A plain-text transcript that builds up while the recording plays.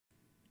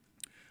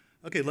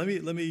Okay, let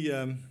me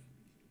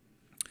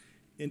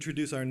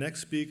introduce our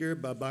next speaker,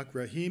 Babak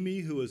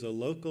Rahimi, who is a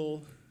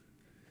local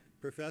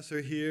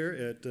professor here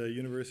at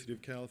University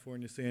of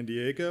California, San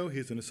Diego.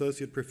 He's an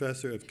associate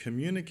professor of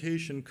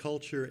communication,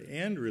 culture,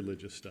 and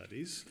religious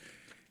studies.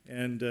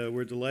 And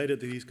we're delighted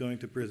that he's going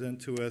to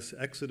present to us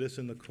Exodus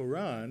in the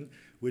Quran,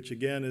 which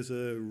again is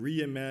a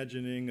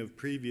reimagining of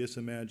previous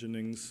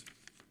imaginings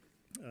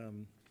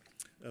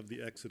of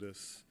the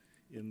Exodus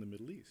in the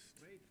Middle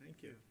East. Great,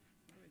 thank you.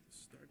 All right, let's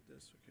start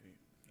this. Okay.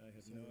 I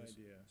have no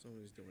idea.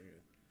 Somebody's doing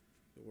it.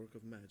 The work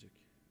of magic.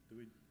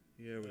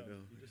 Here we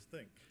go. You just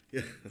think.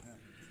 Yeah.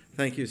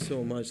 Thank you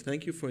so much.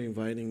 Thank you for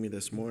inviting me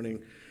this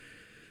morning.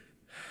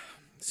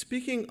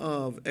 Speaking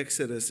of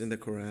Exodus in the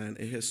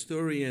Quran, a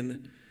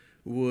historian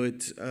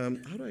would, how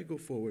do I go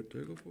forward?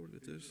 Do I go forward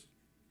with this?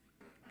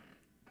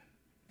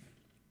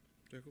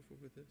 Do I go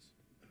forward with this?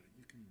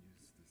 You can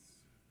use this.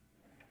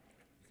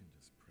 You can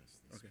just press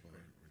this bar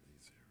or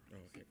these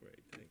arrows. Okay,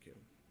 great. Thank you.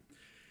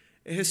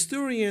 A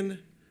historian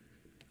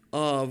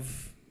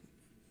of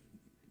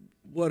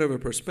whatever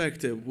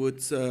perspective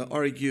would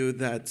argue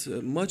that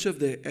much of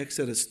the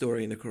Exodus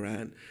story in the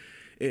Quran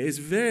is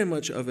very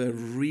much of a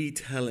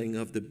retelling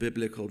of the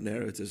biblical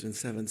narratives in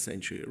 7th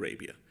century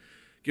Arabia.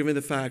 Given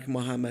the fact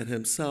Muhammad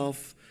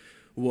himself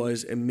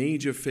was a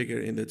major figure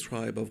in the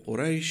tribe of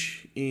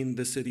Quraysh in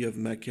the city of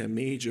Mecca,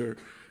 major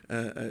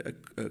a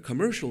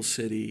commercial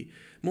city,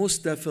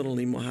 most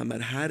definitely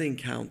Muhammad had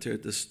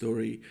encountered the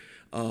story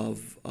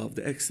of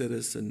the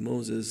Exodus and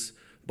Moses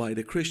by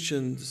the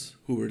Christians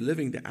who were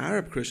living, the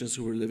Arab Christians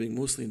who were living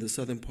mostly in the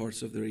southern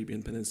parts of the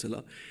Arabian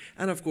Peninsula,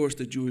 and of course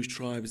the Jewish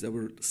tribes that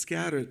were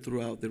scattered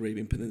throughout the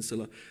Arabian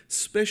Peninsula,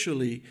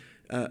 especially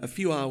a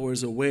few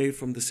hours away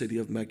from the city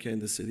of Mecca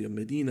and the city of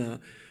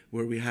Medina,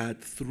 where we had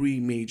 3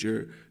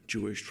 major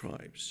Jewish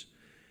tribes.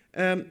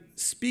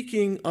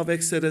 Speaking of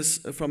Exodus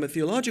from a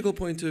theological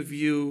point of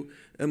view,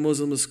 a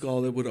Muslim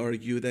scholar would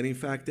argue that in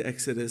fact the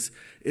Exodus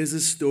is a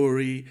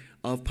story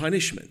of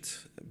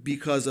punishment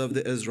because of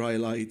the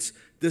Israelites'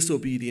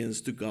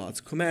 disobedience to God's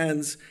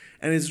commands,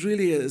 and it's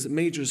really a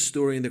major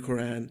story in the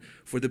Quran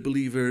for the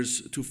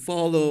believers to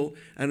follow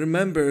and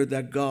remember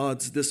that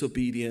God's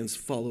disobedience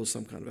follows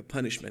some kind of a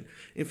punishment.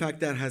 In fact,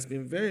 that has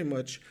been very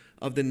much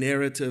of the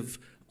narrative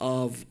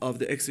of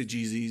the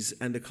exegeses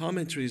and the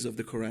commentaries of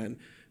the Quran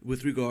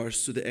with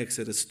regards to the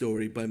Exodus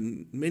story by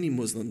many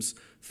Muslims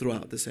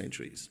throughout the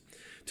centuries.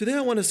 Today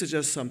I want to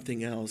suggest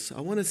something else.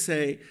 I want to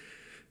say,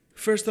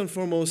 first and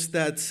foremost,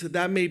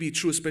 that may be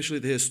true, especially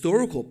the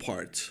historical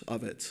part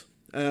of it.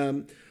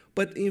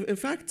 But in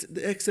fact,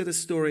 the Exodus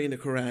story in the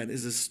Quran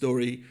is a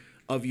story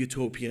of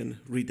utopian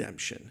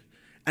redemption,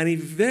 and a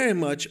very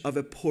much of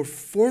a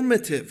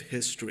performative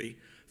history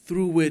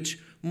through which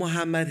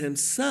Muhammad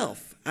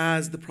himself,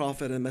 as the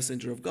prophet and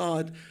messenger of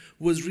God,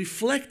 was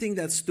reflecting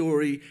that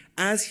story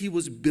as he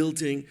was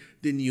building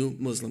the new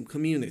Muslim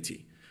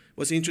community.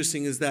 What's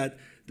interesting is that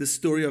the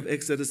story of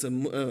Exodus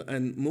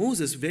and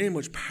Moses very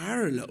much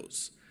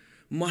parallels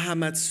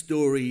Muhammad's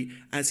story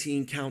as he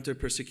encountered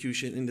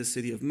persecution in the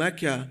city of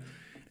Mecca,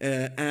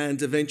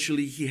 and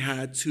eventually he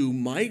had to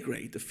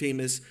migrate, the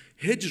famous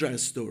Hijrah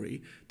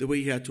story, the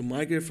way he had to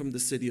migrate from the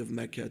city of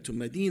Mecca to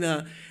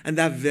Medina, and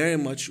that very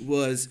much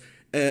was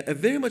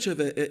very much of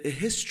a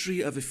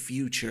history of a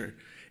future,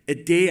 a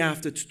day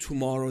after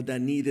tomorrow that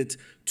needed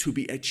to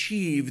be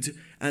achieved,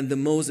 and the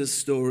Moses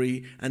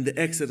story and the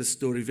Exodus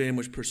story very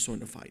much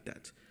personified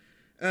that.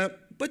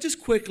 But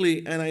just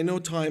quickly, and I know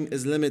time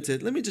is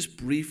limited, let me just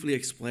briefly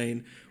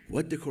explain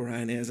what the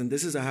Quran is, and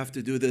I have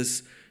to do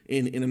this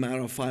in a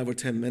matter of 5 or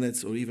 10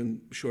 minutes, or even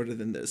shorter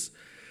than this.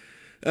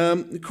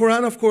 The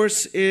Quran, of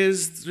course,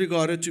 is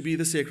regarded to be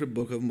the sacred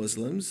book of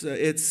Muslims.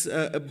 It's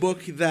a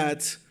book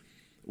that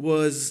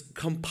was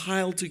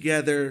compiled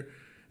together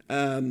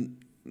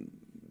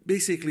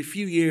basically a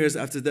few years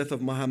after the death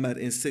of Muhammad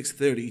in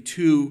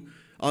 632.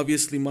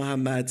 Obviously,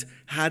 Muhammad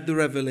had the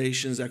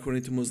revelations,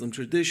 according to Muslim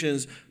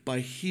traditions, by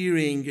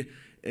hearing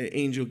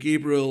Angel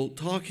Gabriel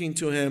talking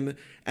to him,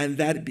 and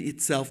that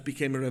itself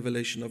became a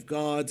revelation of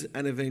God,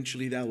 and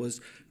eventually that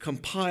was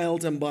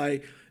compiled, and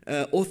by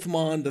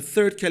Uthman, the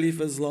 3rd Caliph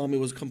of Islam, it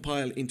was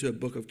compiled into a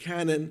book of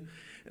canon.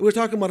 We're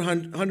talking about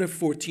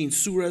 114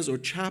 surahs or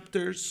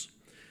chapters,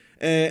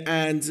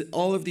 and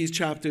all of these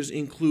chapters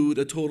include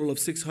a total of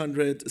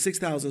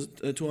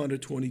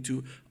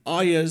 6,222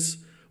 ayahs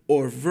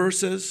or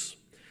verses.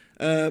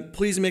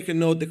 Please make a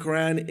note, the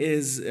Quran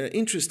is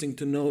interesting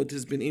to note,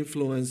 has been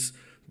influenced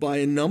by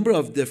a number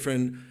of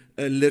different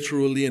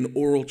literally and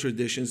oral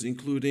traditions,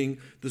 including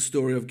the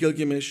story of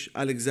Gilgamesh,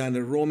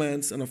 Alexander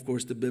romance, and of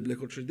course the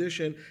biblical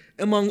tradition,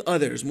 among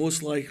others,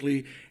 most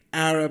likely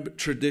Arab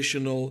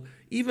traditional,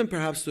 even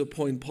perhaps to a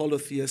point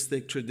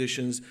polytheistic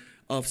traditions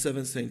of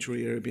 7th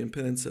century Arabian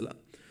Peninsula.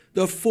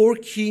 There are 4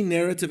 key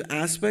narrative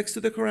aspects to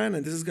the Quran,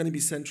 and this is going to be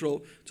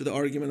central to the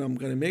argument I'm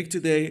going to make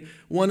today.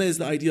 One is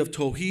the idea of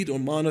Tawheed or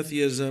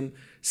monotheism.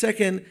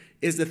 Second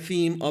is the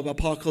theme of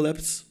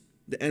apocalypse,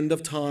 the end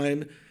of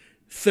time.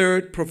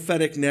 Third,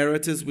 prophetic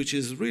narratives, which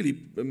is really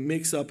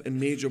makes up a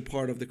major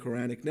part of the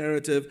Quranic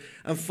narrative.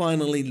 And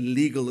finally,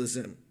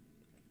 legalism.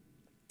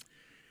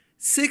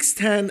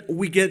 610,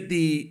 we get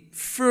the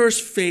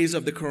first phase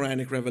of the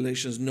Quranic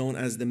revelations known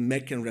as the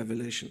Meccan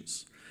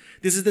revelations.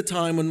 This is the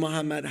time when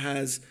Muhammad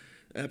has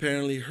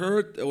apparently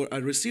heard or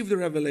received the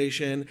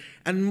revelation,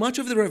 and much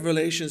of the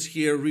revelations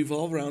here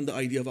revolve around the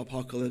idea of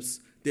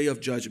apocalypse, day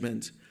of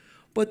judgment.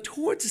 But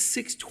towards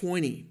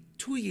 620,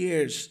 2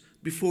 years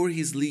before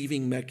he's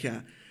leaving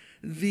Mecca,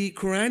 the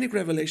Quranic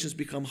revelations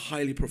become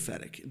highly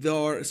prophetic. There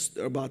are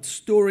about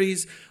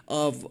stories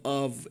of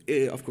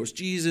course,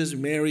 Jesus,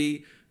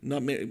 Mary.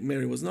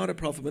 Mary was not a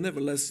prophet, but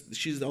nevertheless,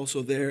 she's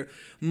also there.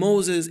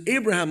 Moses,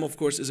 Abraham, of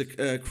course, is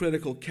a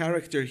critical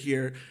character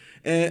here,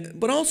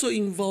 but also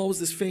involves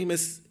this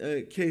famous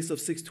case of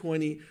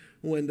 620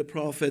 when the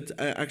prophet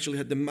actually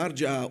had the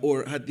marja,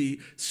 or had the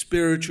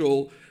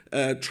spiritual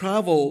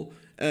travel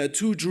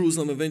to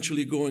Jerusalem,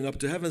 eventually going up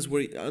to heavens,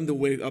 where on the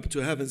way up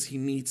to heavens, he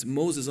meets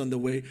Moses on the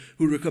way,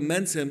 who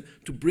recommends him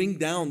to bring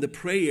down the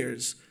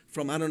prayers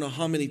from I don't know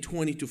how many,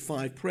 20 to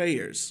 5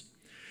 prayers.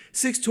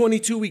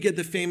 622, we get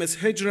the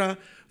famous hijrah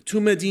to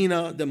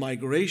Medina, the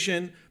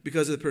migration,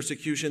 because of the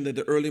persecution that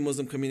the early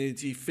Muslim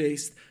community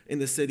faced in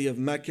the city of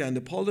Mecca, and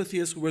the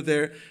polytheists who were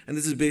there. And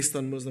this is based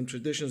on Muslim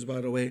traditions,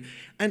 by the way.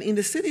 And in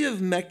the city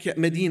of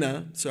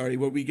Medina,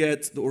 where we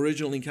get the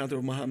original encounter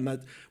of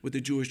Muhammad with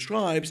the Jewish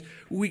tribes,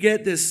 we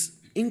get this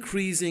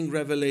increasing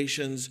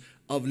revelations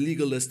of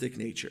legalistic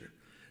nature.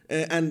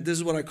 And this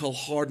is what I call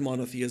hard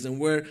monotheism,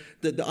 where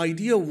the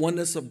idea of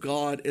oneness of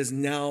God is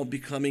now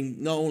becoming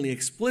not only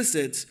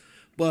explicit,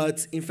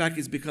 but in fact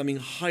it's becoming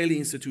highly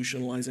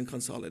institutionalized and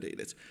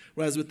consolidated.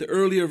 Whereas with the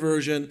earlier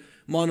version,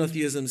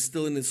 monotheism is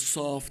still in its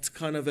soft,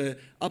 kind of a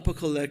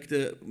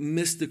apocalyptic,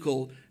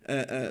 mystical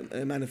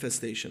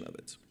manifestation of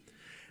it.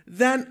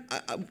 Then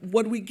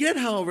what we get,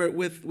 however,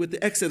 with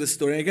the Exodus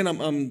story, again,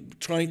 I'm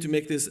trying to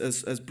make this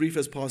as brief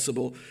as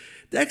possible.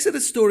 The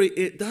Exodus story,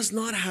 it does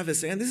not have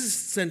and this is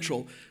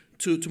central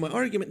to my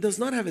argument, does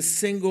not have a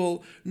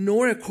single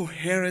nor a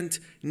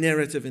coherent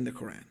narrative in the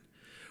Quran.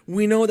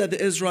 We know that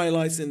the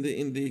Israelites in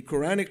the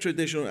Quranic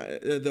tradition,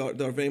 they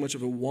are very much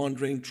of a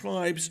wandering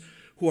tribes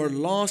who are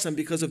lost, and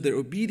because of their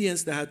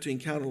obedience, they had to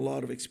encounter a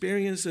lot of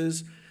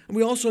experiences. And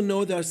we also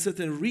know there are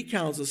certain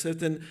recounts of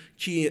certain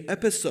key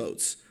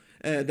episodes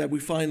that we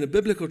find in the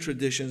biblical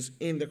traditions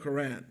in the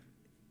Quran.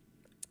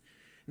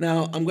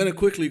 Now, I'm going to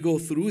quickly go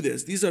through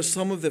this. These are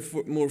some of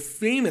the more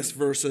famous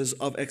verses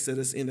of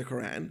Exodus in the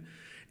Quran.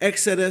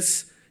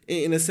 Exodus,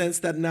 in a sense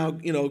that now,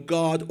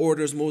 God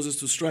orders Moses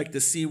to strike the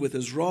sea with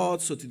his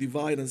rod, so to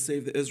divide and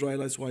save the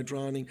Israelites while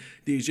drowning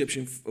the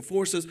Egyptian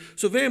forces.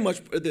 So very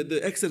much the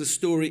Exodus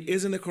story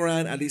is in the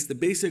Quran, at least the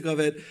basic of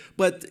it,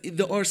 but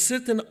there are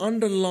certain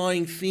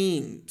underlying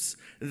themes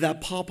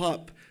that pop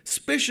up,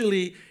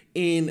 especially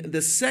in the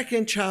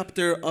 2nd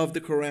chapter of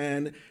the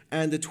Quran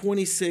and the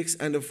 26th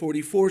and the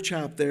 44th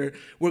chapter,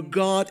 where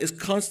God is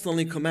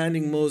constantly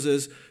commanding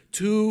Moses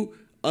to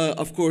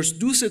of course,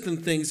 do certain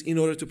things in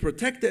order to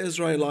protect the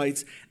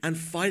Israelites and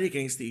fight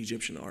against the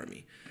Egyptian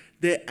army.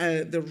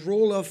 The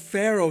role of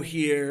Pharaoh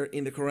here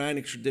in the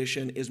Quranic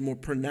tradition is more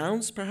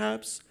pronounced,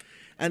 perhaps,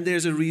 and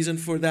there's a reason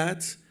for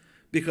that,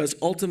 because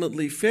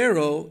ultimately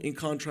Pharaoh, in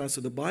contrast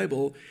to the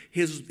Bible,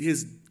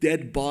 his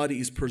dead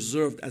body is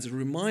preserved as a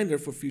reminder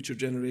for future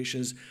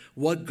generations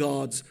what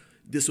God's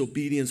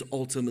disobedience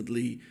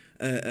ultimately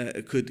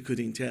could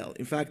entail.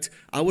 In fact,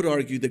 I would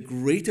argue the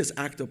greatest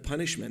act of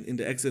punishment in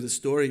the Exodus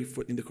story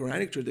in the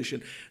Quranic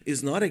tradition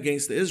is not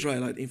against the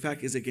Israelite, in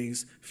fact, is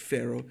against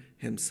Pharaoh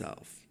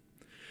himself.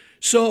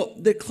 So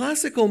the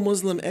classical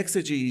Muslim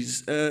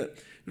exegetes,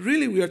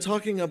 really we are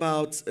talking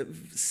about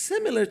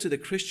similar to the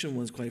Christian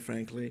ones, quite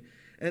frankly.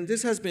 And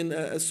this has been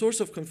a source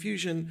of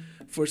confusion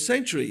for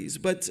centuries.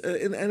 But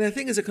and I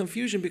think it's a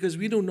confusion because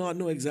we do not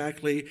know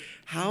exactly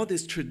how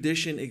this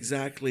tradition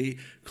exactly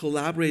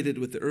collaborated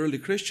with the early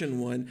Christian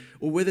one,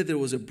 or whether there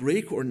was a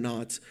break or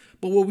not.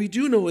 But what we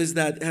do know is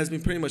that it has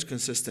been pretty much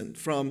consistent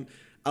from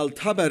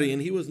Al-Tabari,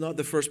 and he was not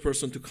the first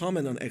person to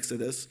comment on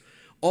Exodus,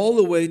 all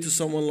the way to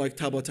someone like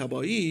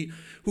Tabatabai,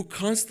 who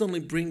constantly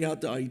bring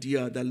out the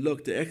idea that,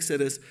 look, the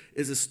Exodus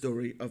is a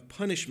story of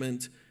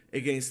punishment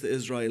against the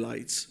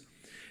Israelites.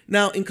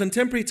 Now, in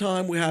contemporary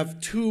time, we have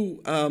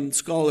two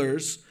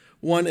scholars.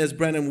 One is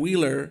Brennan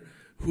Wheeler,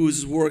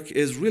 whose work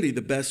is really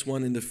the best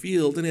one in the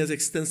field, and he has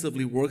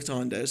extensively worked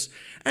on this.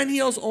 And he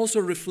has also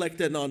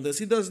reflected on this.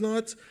 He does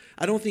not,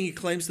 I don't think he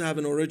claims to have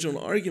an original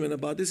argument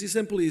about this. He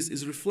simply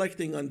is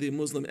reflecting on the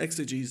Muslim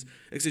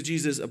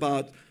exegesis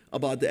about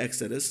the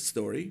Exodus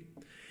story.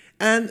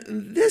 And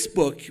this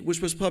book,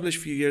 which was published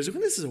a few years ago,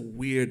 this is a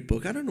weird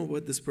book. I don't know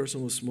what this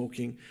person was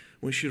smoking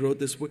when she wrote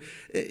this book.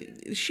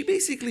 She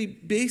basically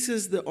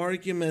bases the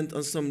argument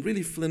on some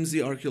really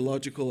flimsy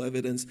archaeological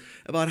evidence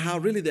about how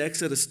really the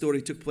Exodus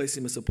story took place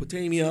in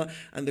Mesopotamia,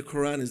 and the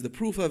Quran is the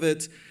proof of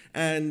it.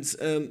 And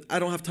I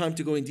don't have time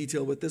to go in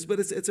detail with this, but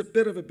it's a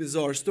bit of a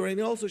bizarre story.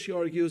 And also she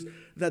argues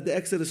that the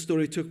Exodus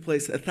story took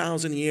place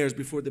 1,000 years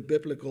before the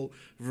biblical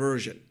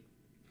version.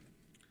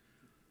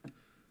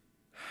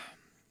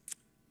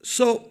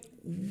 So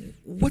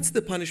what's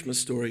the punishment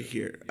story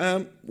here?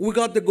 We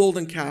got the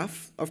golden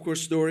calf, of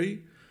course,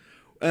 story.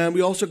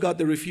 We also got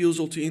the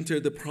refusal to enter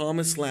the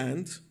promised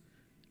land.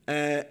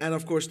 And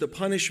of course, the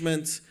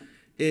punishment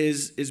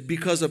is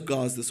because of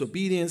God's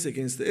disobedience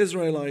against the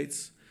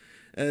Israelites.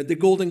 The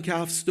golden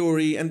calf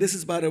story, and this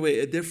is, by the way,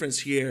 a difference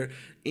here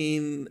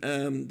in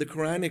the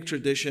Quranic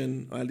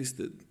tradition, or at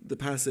least the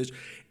passage.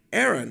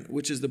 Aaron,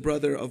 which is the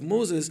brother of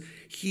Moses,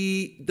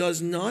 he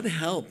does not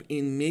help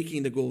in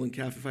making the golden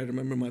calf, if I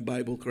remember my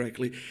Bible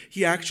correctly.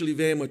 He actually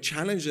very much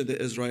challenged the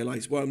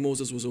Israelites while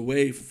Moses was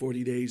away for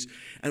 40 days.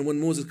 And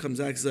when Moses comes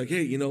back, he's like,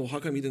 hey, how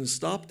come you didn't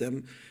stop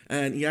them?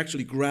 And he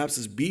actually grabs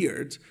his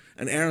beard.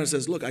 And Aaron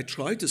says, look, I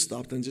tried to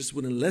stop them, just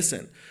wouldn't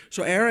listen.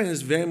 So Aaron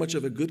is very much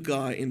of a good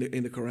guy in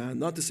the Quran.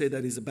 Not to say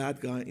that he's a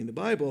bad guy in the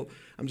Bible.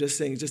 I'm just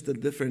saying just a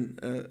different,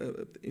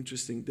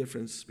 interesting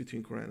difference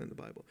between Quran and the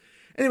Bible.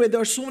 Anyway,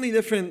 there are so many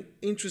different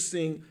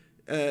interesting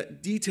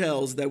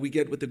details that we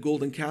get with the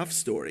golden calf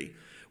story.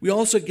 We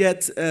also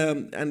get,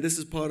 and this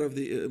is part of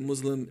the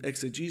Muslim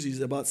exegesis,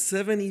 about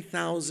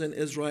 70,000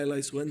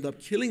 Israelites who end up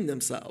killing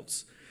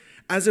themselves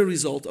as a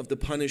result of the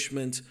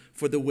punishment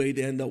for the way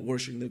they end up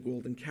worshiping the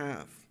golden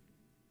calf.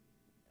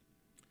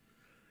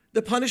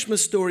 The punishment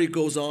story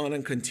goes on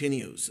and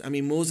continues. I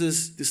mean,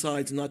 Moses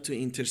decides not to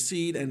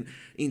intercede and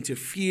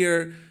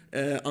interfere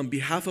on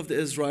behalf of the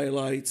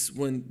Israelites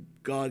when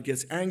God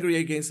gets angry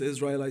against the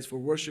Israelites for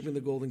worshiping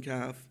the golden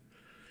calf.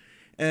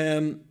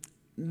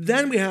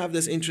 Then we have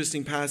this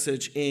interesting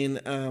passage in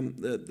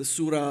the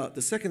surah,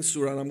 the second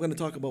surah, and I'm going to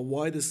talk about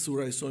why this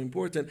surah is so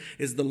important.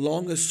 It's the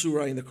longest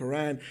surah in the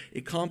Quran.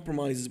 It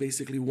compromises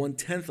basically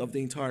 1/10 of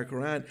the entire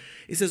Quran.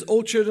 It says,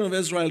 O children of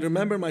Israel,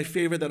 remember my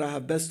favor that I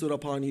have bestowed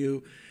upon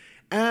you,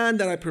 and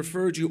that I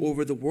preferred you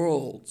over the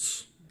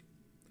worlds.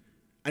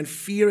 And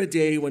fear a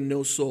day when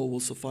no soul will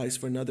suffice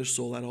for another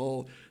soul at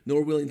all,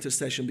 nor will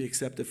intercession be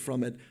accepted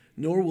from it,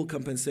 nor will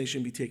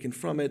compensation be taken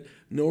from it,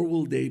 nor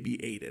will they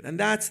be aided. And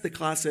that's the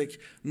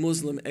classic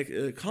Muslim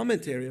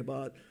commentary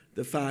about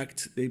the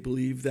fact they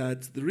believe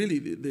that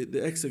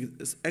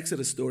the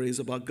Exodus story is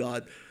about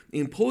God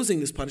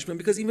imposing this punishment,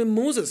 because even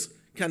Moses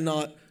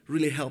cannot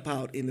really help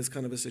out in this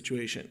kind of a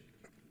situation.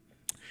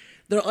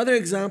 There are other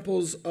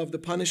examples of the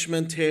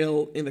punishment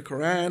tale in the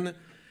Quran.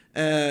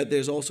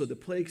 There's also the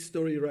plague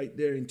story right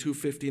there in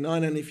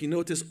 259. And if you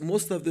notice,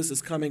 most of this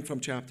is coming from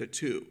chapter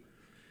 2.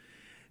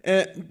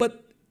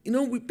 But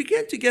we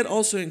began to get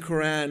also in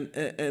Quran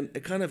a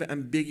kind of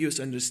ambiguous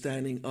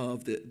understanding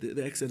of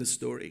the Exodus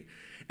story.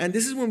 And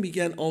this is when we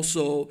get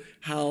also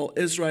how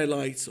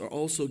Israelites are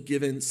also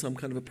given some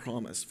kind of a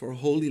promise for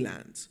holy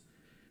lands.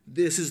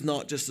 This is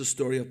not just a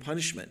story of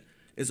punishment.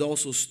 It's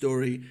also a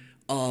story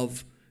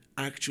of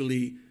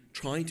actually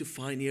trying to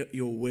find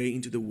your way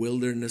into the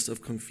wilderness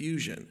of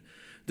confusion.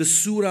 The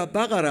Surah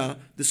Baqarah,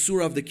 the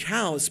Surah of the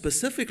cow,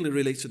 specifically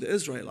relates to the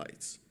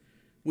Israelites,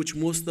 which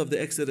most of the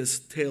Exodus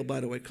tale, by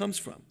the way, comes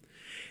from.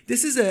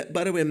 This is,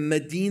 by the way,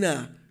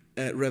 Medina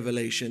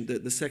revelation,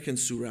 the second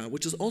Surah,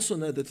 which is also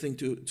another thing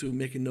to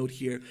make a note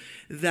here,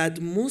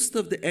 that most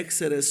of the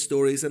Exodus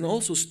stories and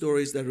also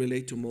stories that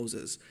relate to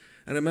Moses.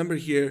 And remember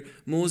here,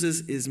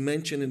 Moses is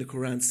mentioned in the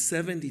Quran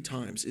 70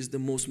 times, is the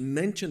most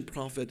mentioned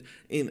prophet,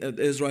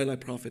 Israelite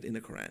prophet in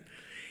the Quran.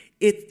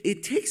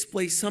 It takes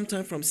place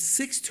sometime from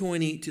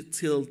 620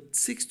 till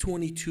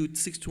 622,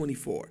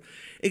 624.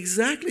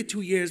 Exactly 2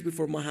 years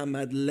before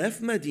Muhammad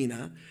left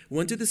Medina,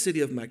 went to the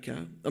city of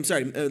Mecca.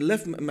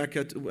 Left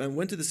Mecca and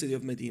went to the city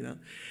of Medina.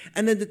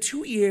 And then the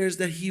 2 years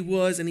that he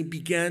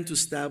began to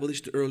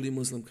establish the early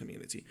Muslim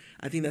community.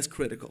 I think that's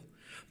critical.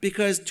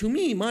 Because to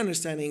me, my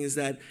understanding is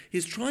that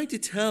he's trying to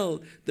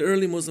tell the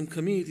early Muslim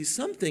community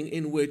something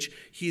in which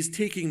he's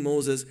taking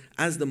Moses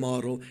as the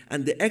model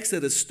and the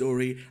Exodus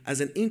story as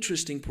an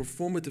interesting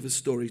performative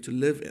story to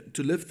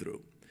live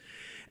through.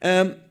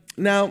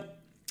 Now,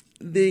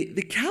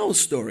 the cow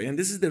story, and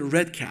this is the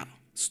red cow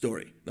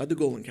story, not the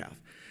golden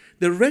calf.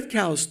 The red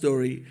cow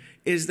story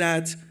is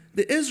that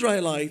the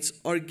Israelites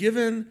are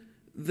given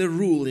the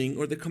ruling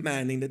or the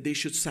commanding that they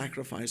should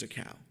sacrifice a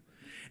cow.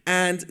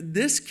 And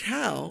this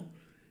cow,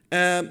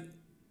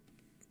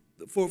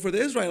 for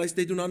the Israelites,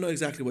 they do not know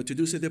exactly what to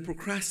do, so they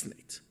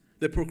procrastinate.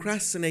 They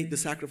procrastinate the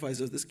sacrifice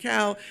of this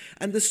cow,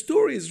 and the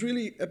story is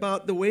really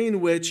about the way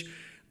in which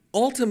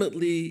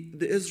ultimately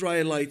the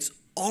Israelites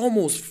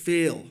almost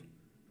fail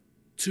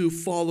to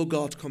follow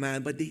God's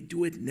command, but they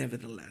do it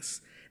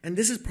nevertheless. And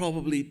this is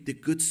probably the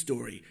good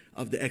story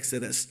of the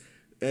Exodus,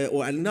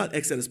 or not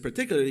Exodus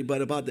particularly,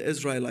 but about the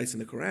Israelites in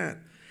the Quran.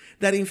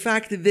 That in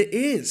fact there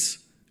is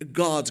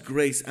God's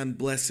grace and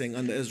blessing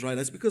on the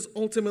Israelites, because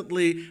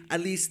ultimately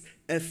at least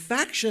a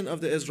faction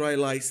of the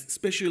Israelites,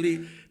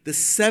 especially the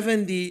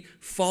 70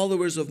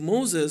 followers of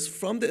Moses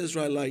from the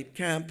Israelite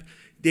camp,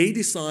 they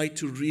decide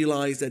to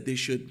realize that they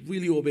should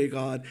really obey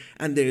God,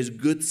 and there's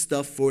good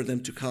stuff for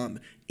them to come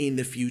in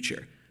the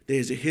future.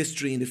 There's a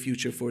history in the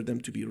future for them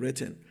to be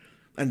written,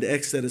 and the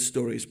Exodus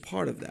story is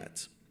part of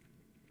that.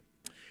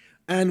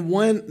 And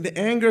when the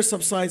anger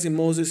subsides in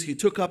Moses, he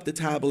took up the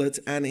tablets,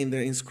 and in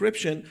their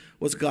inscription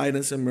was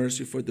guidance and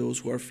mercy for those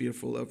who are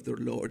fearful of their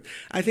Lord.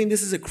 I think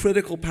this is a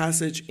critical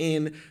passage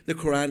in the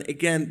Quran.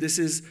 Again, this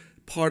is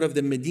part of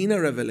the Medina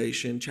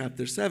revelation,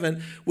 chapter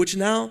 7, which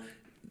now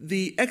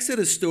the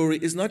Exodus story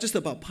is not just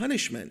about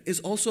punishment, it's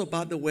also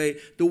about the way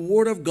the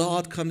word of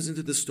God comes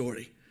into the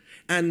story.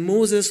 And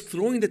Moses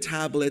throwing the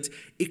tablet,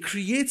 it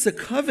creates a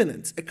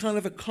covenant, a kind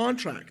of a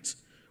contract,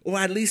 or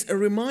at least a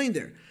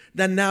reminder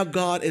that now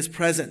God is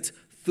present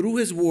through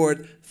his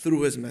word,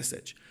 through his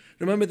message.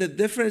 Remember, the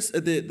difference,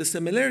 the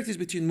similarities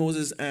between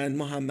Moses and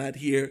Muhammad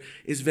here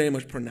is very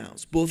much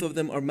pronounced. Both of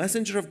them are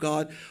messengers of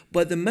God,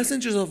 but the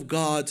messengers of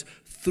God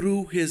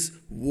through his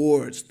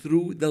words,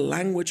 through the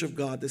language of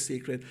God, the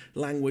sacred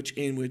language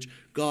in which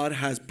God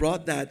has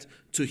brought that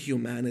to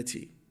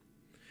humanity.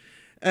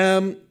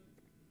 Well,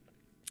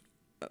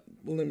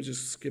 let me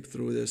just skip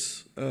through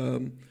this.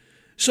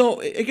 So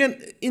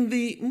again, in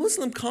the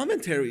Muslim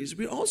commentaries,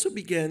 we also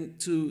begin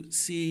to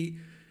see,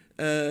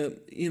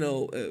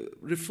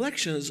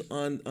 reflections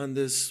on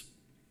this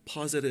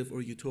positive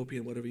or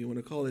utopian, whatever you want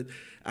to call it,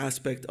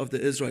 aspect of the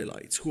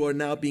Israelites who are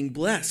now being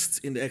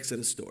blessed in the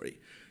Exodus story.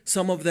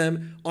 Some of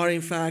them are,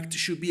 in fact,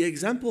 should be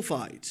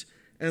exemplified.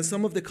 And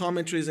some of the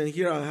commentaries, and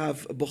here I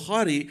have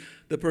Bukhari,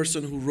 the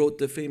person who wrote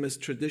the famous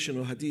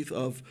traditional hadith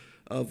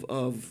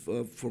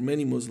for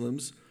many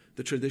Muslims,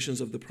 the traditions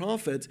of the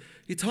Prophet.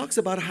 He talks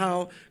about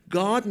how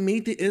God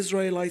made the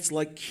Israelites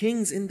like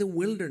kings in the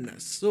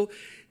wilderness. So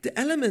the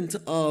element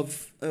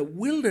of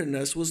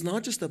wilderness was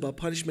not just about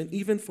punishment,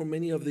 even for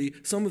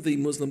some of the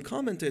Muslim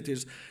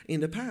commentators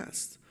in the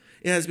past.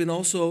 It has been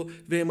also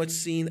very much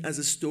seen as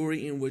a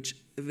story in which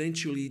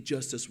eventually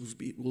justice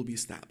will be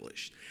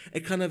established. A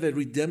kind of a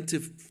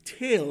redemptive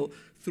tale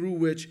through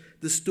which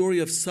the story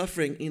of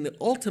suffering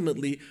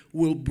ultimately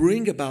will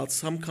bring about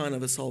some kind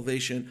of a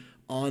salvation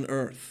on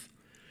earth.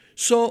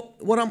 So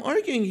what I'm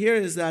arguing here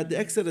is that the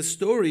Exodus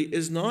story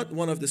is not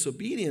one of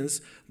disobedience,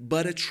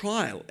 but a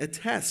trial, a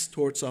test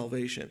towards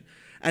salvation,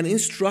 an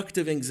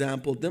instructive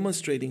example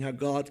demonstrating how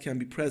God can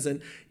be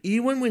present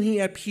even when he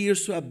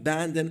appears to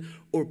abandon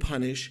or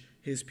punish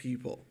his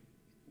people.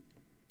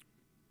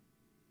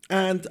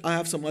 And I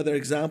have some other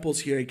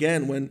examples here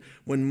again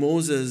when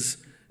Moses,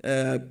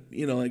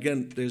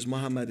 again, there's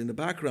Muhammad in the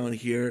background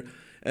here.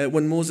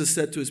 When Moses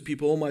said to his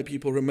people, "O my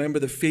people, remember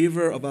the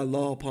favor of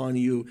Allah upon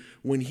you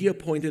when he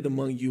appointed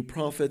among you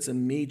prophets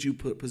and made you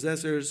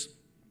possessors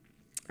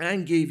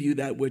and gave you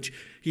that which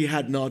he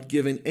had not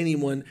given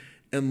anyone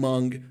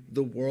among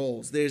the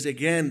worlds." There's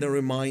again the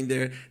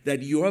reminder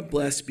that you are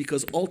blessed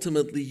because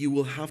ultimately you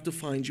will have to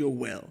find your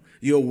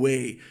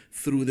way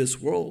through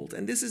this world.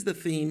 And this is the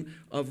theme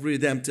of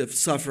redemptive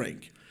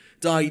suffering.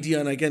 The idea,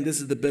 and again, this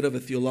is the bit of a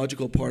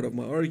theological part of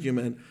my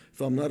argument,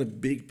 so I'm not a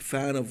big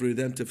fan of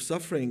redemptive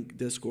suffering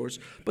discourse,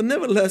 but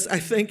nevertheless, I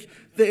think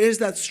there is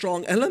that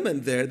strong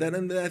element there,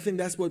 and I think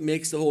that's what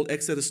makes the whole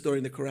Exodus story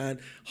in the Quran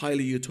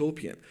highly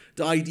utopian.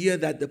 The idea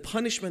that the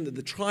punishment and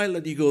the trial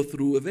that you go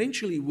through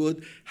eventually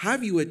would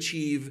have you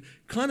achieve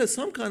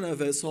some kind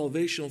of a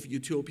salvation of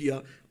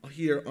utopia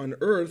here on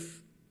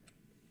earth.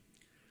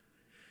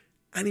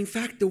 And in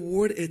fact, the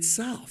word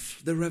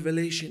itself, the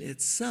revelation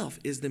itself,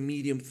 is the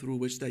medium through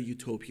which that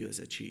utopia is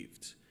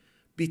achieved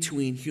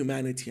between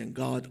humanity and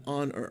God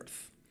on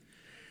earth.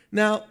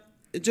 Now,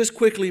 just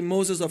quickly,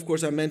 Moses, of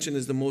course, I mentioned,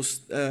 is the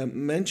most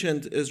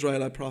mentioned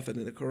Israelite prophet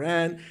in the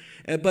Quran.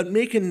 But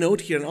make a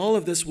note here, and all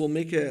of this will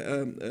make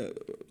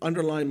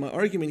underline my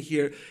argument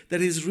here, that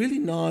he's really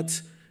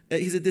not,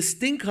 he's a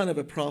distinct kind of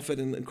a prophet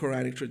in the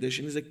Quranic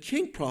tradition. He's a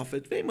king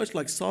prophet, very much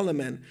like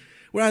Solomon,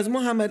 whereas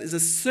Muhammad is a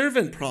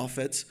servant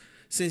prophet,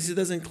 since he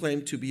doesn't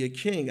claim to be a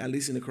king, at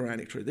least in the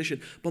Quranic tradition.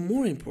 But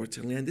more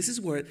importantly, and this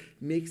is where it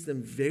makes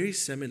them very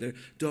similar,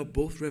 they are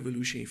both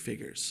revolutionary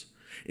figures.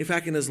 In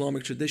fact, in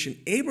Islamic tradition,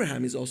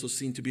 Abraham is also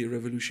seen to be a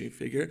revolutionary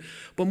figure.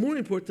 But more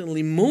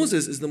importantly,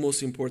 Moses is the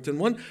most important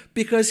one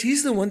because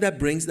he's the one that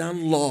brings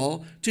down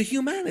law to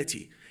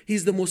humanity.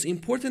 He's the most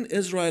important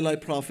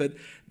Israelite prophet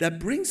that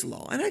brings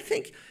law. And I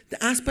think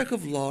the aspect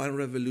of law and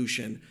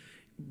revolution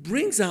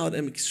brings out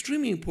an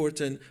extremely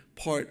important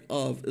part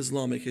of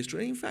Islamic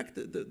history. In fact,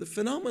 the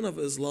phenomenon of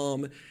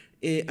Islam,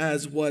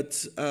 as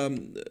what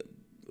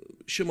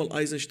Shimon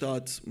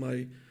Eisenstadt,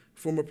 my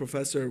former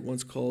professor,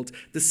 once called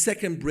the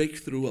second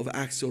breakthrough of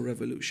axial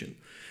revolution.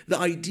 The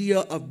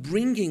idea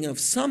of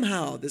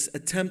somehow this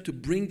attempt to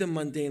bring the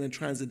mundane and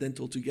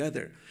transcendental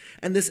together.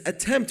 And this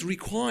attempt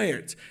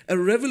required a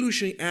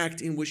revolutionary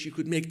act in which you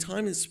could make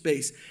time and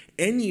space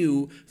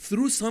anew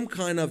through some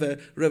kind of a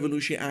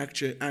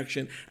revolutionary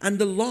action. And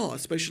the law,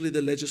 especially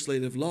the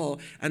legislative law,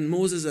 and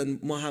Moses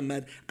and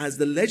Muhammad as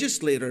the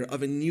legislator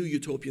of a new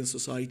utopian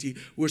society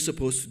were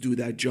supposed to do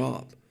that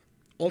job.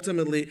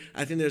 Ultimately,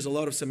 I think there's a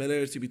lot of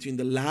similarity between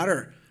the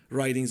latter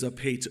writings of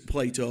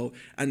Plato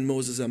and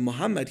Moses and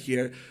Muhammad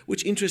here,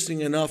 which,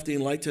 interestingly enough, the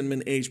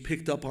Enlightenment age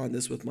picked up on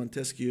this with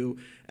Montesquieu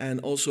and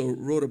also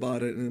wrote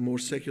about it in a more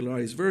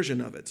secularized version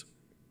of it.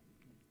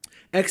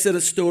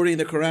 Exodus story in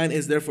the Quran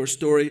is therefore a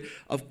story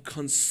of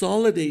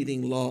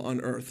consolidating law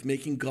on earth,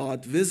 making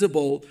God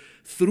visible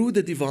through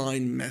the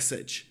divine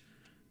message.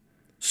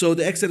 So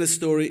the Exodus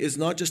story is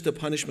not just a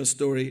punishment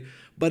story,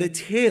 but a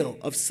tale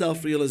of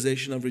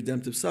self-realization of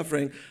redemptive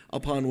suffering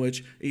upon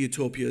which a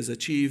utopia is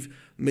achieved.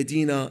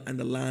 Medina and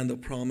the land of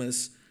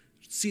promise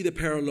see the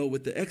parallel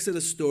with the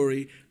Exodus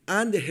story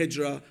and the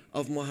Hijrah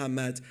of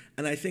Muhammad.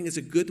 And I think it's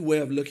a good way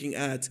of looking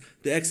at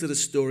the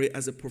Exodus story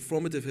as a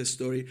performative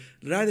history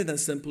rather than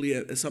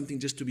simply something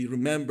just to be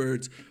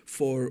remembered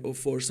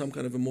for some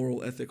kind of a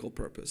moral, ethical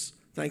purpose.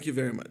 Thank you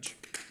very much.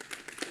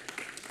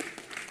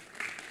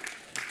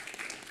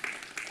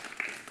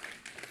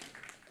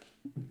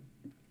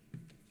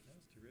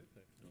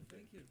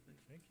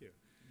 Thank you.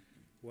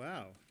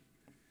 Wow.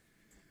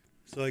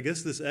 So I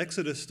guess this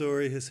Exodus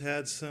story has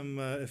had some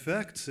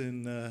effects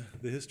in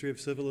the history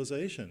of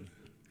civilization.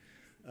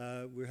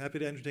 We're happy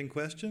to entertain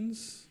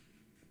questions.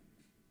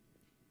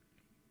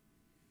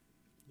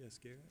 Yes,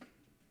 Garrett?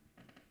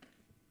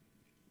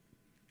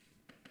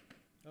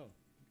 Oh, okay.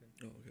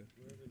 Oh, okay.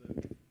 Wherever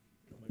the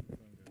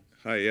microphone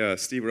goes. Hi,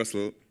 Steve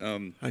Russell.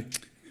 Hi.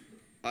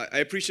 I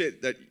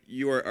appreciate that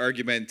your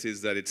argument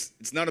is that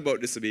it's not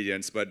about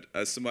disobedience, but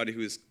as somebody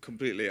who is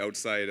completely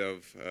outside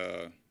of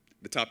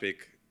the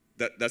topic,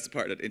 that's the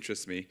part that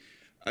interests me.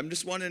 I'm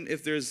just wondering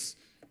if there's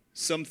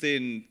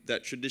something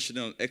that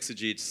traditional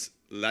exegetes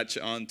latch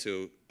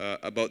onto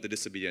about the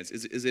disobedience.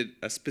 Is it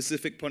a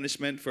specific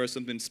punishment for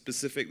something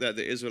specific that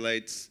the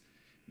Israelites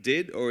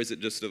did, or is it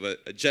just of a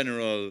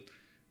general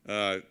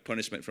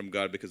punishment from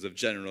God because of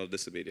general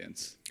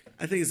disobedience?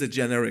 I think it's a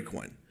generic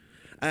one.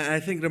 I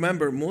think,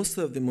 remember, most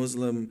of the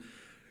Muslim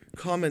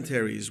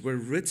commentaries were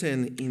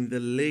written in the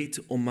late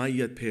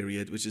Umayyad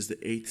period, which is the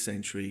 8th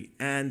century,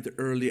 and the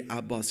early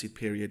Abbasid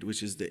period,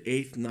 which is the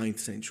 8th, 9th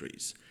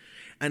centuries.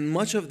 And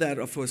much of that,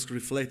 of course,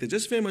 reflected,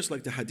 just very much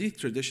like the Hadith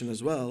tradition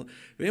as well,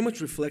 very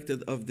much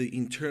reflected of the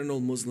internal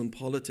Muslim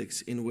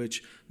politics in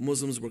which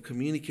Muslims were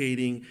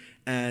communicating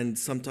and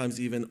sometimes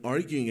even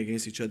arguing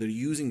against each other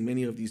using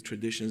many of these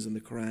traditions in the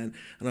Quran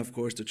and, of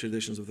course, the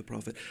traditions of the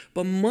Prophet.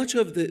 But much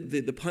of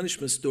the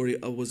punishment story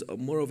was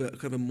more of a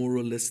kind of a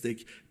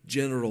moralistic,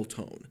 general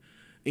tone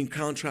in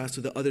contrast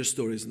to the other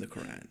stories in the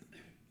Quran.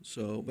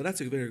 So, but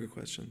that's a very good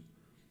question.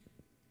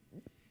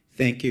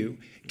 Thank you.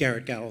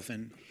 Garrett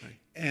Galvin. Hi.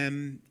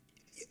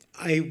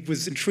 I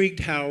was intrigued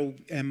how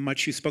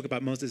much you spoke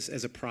about Moses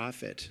as a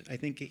prophet. I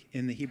think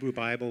in the Hebrew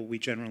Bible, we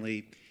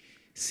generally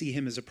see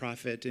him as a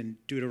prophet in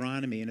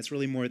Deuteronomy, and it's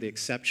really more the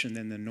exception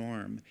than the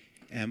norm.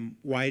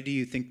 Why do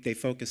you think they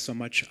focus so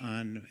much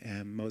on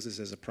Moses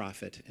as a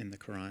prophet in the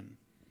Quran?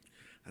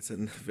 That's a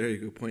very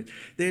good point.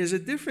 There's a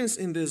difference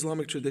in the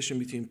Islamic tradition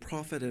between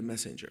prophet and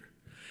messenger.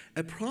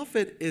 A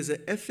prophet is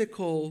an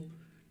ethical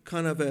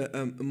kind of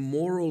a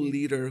moral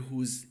leader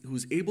who's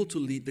able to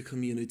lead the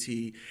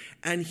community,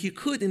 and he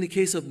could, in the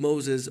case of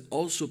Moses,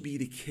 also be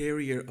the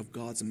carrier of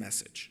God's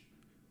message.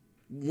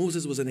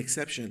 Moses was an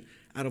exception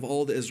out of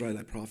all the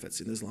Israelite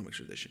prophets in the Islamic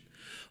tradition.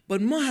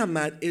 But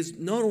Muhammad is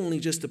not only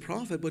just a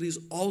prophet, but he's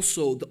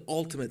also the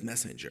ultimate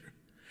messenger.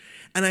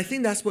 And I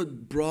think that's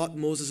what brought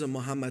Moses and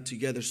Muhammad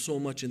together so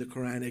much in the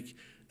Quranic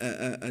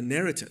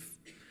narrative.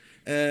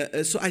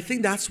 So I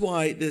think that's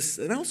why this,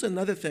 and also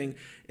another thing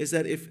is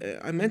that if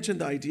I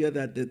mentioned the idea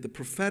that the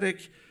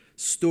prophetic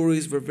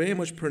stories were very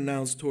much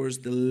pronounced towards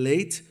the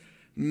late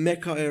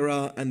Mecca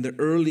era and the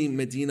early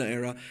Medina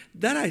era,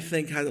 that I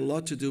think had a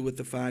lot to do with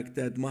the fact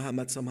that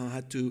Muhammad somehow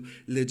had to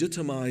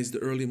legitimize the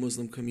early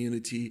Muslim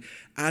community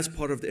as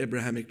part of the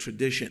Abrahamic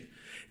tradition.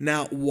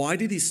 Now, why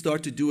did he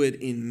start to do it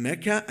in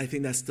Mecca? I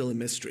think that's still a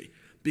mystery.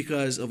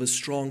 Because of a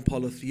strong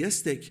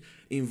polytheistic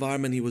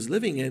environment he was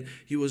living in,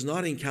 he was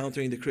not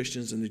encountering the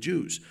Christians and the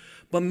Jews.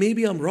 But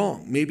maybe I'm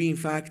wrong. Maybe, in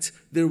fact,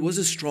 there was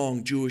a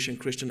strong Jewish and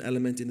Christian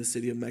element in the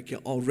city of Mecca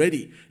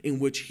already, in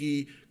which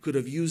he could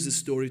have used this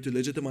story to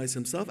legitimize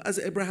himself as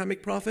an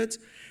Abrahamic prophet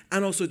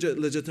and also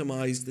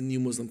legitimize the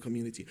new Muslim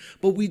community.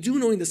 But we do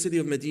know in the city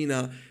of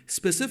Medina,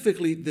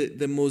 specifically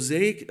the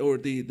mosaic or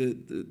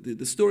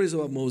the stories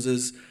about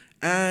Moses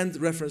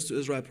and reference to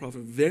Israel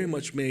prophet very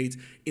much made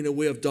in a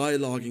way of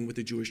dialoguing with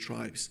the Jewish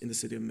tribes in the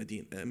city of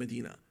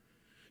Medina.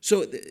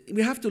 So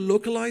we have to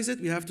localize it,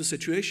 we have to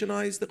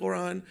situationize the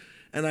Quran,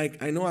 and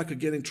I know I could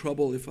get in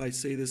trouble if I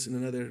say this in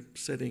another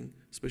setting,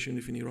 especially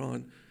if in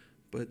Iran,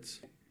 but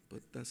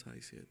that's how I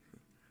see it.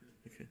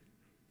 Okay.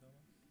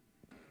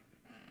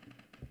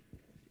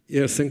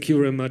 Yeah, thank you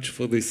very much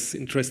for this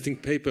interesting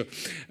paper.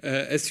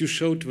 As you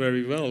showed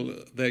very well,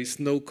 there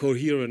is no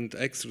coherent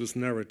Exodus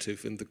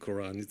narrative in the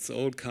Quran. It's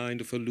all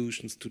kind of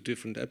allusions to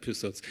different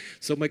episodes.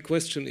 So my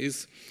question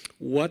is,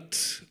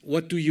 what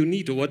do you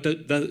need, or what do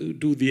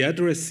the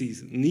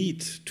addressees need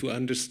to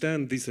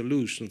understand these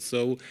allusions?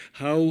 So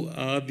how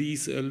are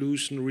these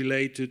allusions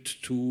related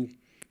to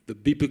the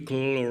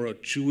biblical or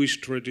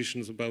Jewish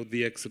traditions about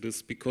the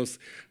Exodus? Because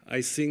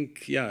I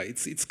think, yeah,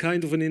 it's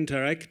kind of an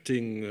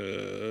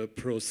interacting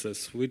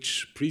process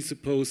which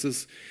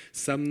presupposes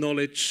some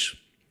knowledge.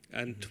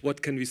 And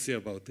what can we say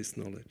about this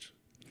knowledge?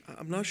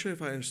 I'm not sure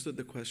if I understood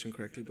the question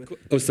correctly, but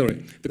Oh,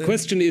 sorry. The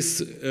question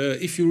is,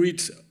 if you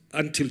read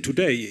until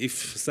today,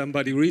 if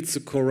somebody reads the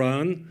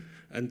Quran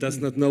and does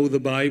not know the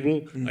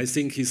Bible, I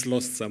think he's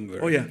lost somewhere.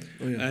 Oh yeah.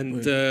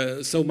 And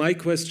so my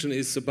question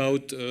is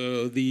about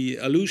the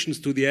allusions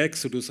to the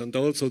Exodus and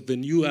also the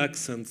new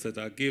accents that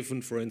are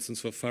given, for instance,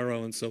 for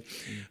Pharaoh and so.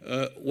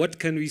 What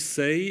can we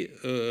say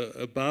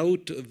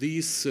about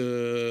this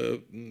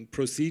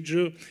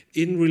procedure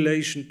in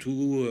relation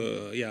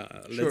to,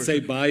 let's say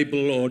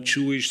Bible or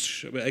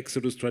Jewish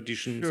Exodus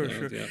traditions?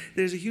 Sure.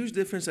 There's a huge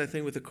difference, I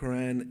think, with the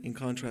Quran in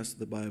contrast to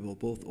the Bible,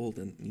 both Old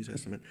and New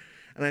Testament.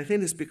 And I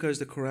think it's because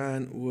the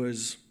Quran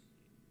was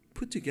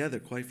put together,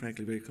 quite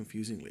frankly, very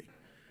confusingly.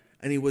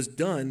 And it was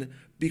done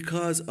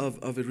because of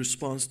a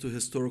response to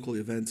historical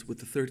events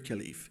with the third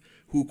caliph,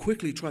 who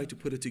quickly tried to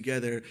put it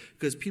together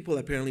because people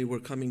apparently were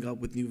coming up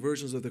with new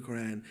versions of the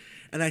Quran.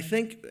 And I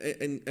think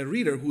a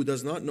reader who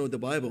does not know the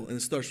Bible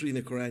and starts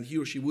reading the Quran, he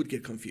or she would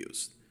get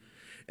confused.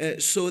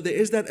 So there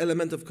is that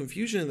element of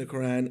confusion in the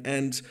Quran,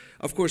 and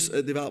of course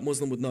a devout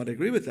Muslim would not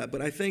agree with that.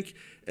 But I think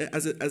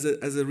as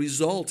a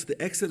result,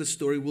 the Exodus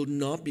story will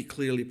not be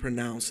clearly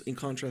pronounced in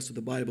contrast to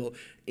the Bible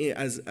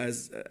as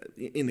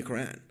in the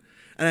Quran.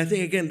 And I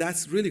think, again,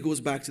 that really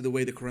goes back to the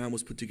way the Quran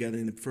was put together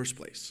in the first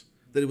place.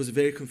 That it was a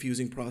very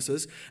confusing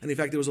process, and in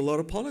fact there was a lot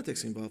of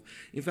politics involved.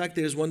 In fact,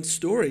 there's one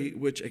story,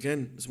 which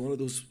again is one of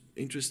those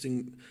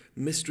interesting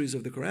mysteries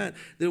of the Quran.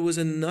 There was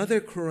another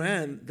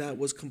Quran that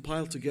was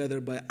compiled together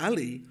by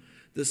Ali,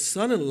 the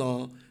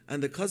son-in-law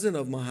and the cousin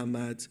of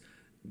Muhammad,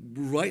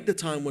 right the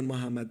time when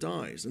Muhammad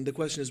dies. And the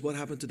question is, what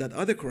happened to that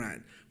other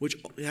Quran, which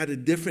had a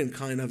different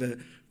kind of a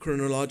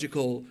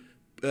chronological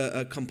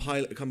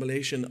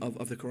compilation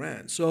of the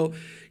Quran. So,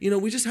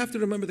 we just have to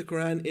remember the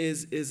Quran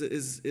is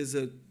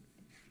a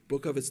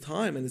book of its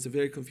time, and it's a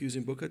very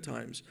confusing book at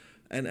times.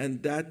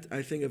 And that,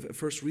 I think, a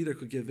first reader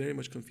could get very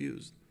much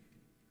confused.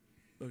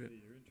 Okay.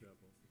 You're in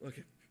trouble.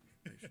 Okay.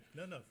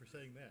 No, for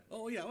saying that.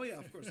 Oh yeah,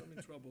 of course, I'm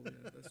in trouble. Yeah,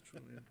 that's true,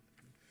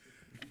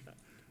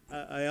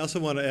 yeah. I also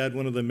want to add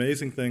one of the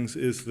amazing things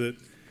is that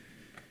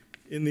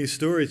in these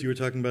stories, you were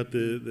talking about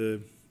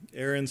the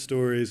Aaron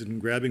stories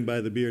and grabbing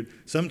by the beard.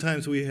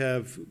 Sometimes we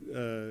have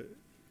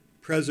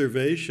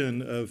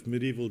preservation of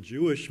medieval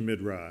Jewish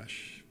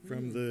midrash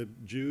from the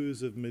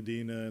Jews of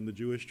Medina and the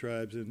Jewish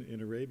tribes in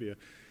Arabia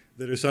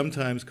that are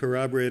sometimes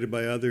corroborated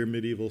by other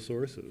medieval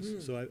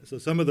sources. So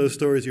some of those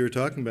stories you were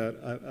talking about,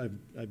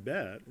 I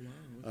bet,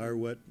 are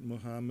what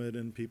Muhammad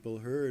and people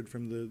heard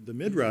from the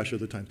midrash of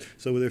the time.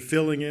 So they're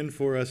filling in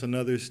for us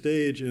another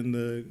stage in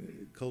the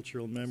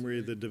cultural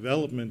memory, the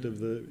development of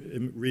the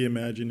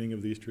reimagining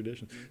of these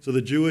traditions. So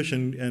the Jewish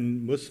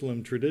and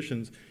Muslim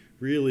traditions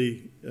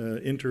really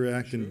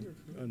interact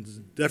on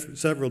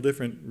several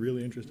different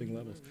really interesting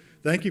levels.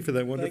 Thank you for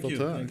that wonderful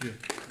talk. Thank you.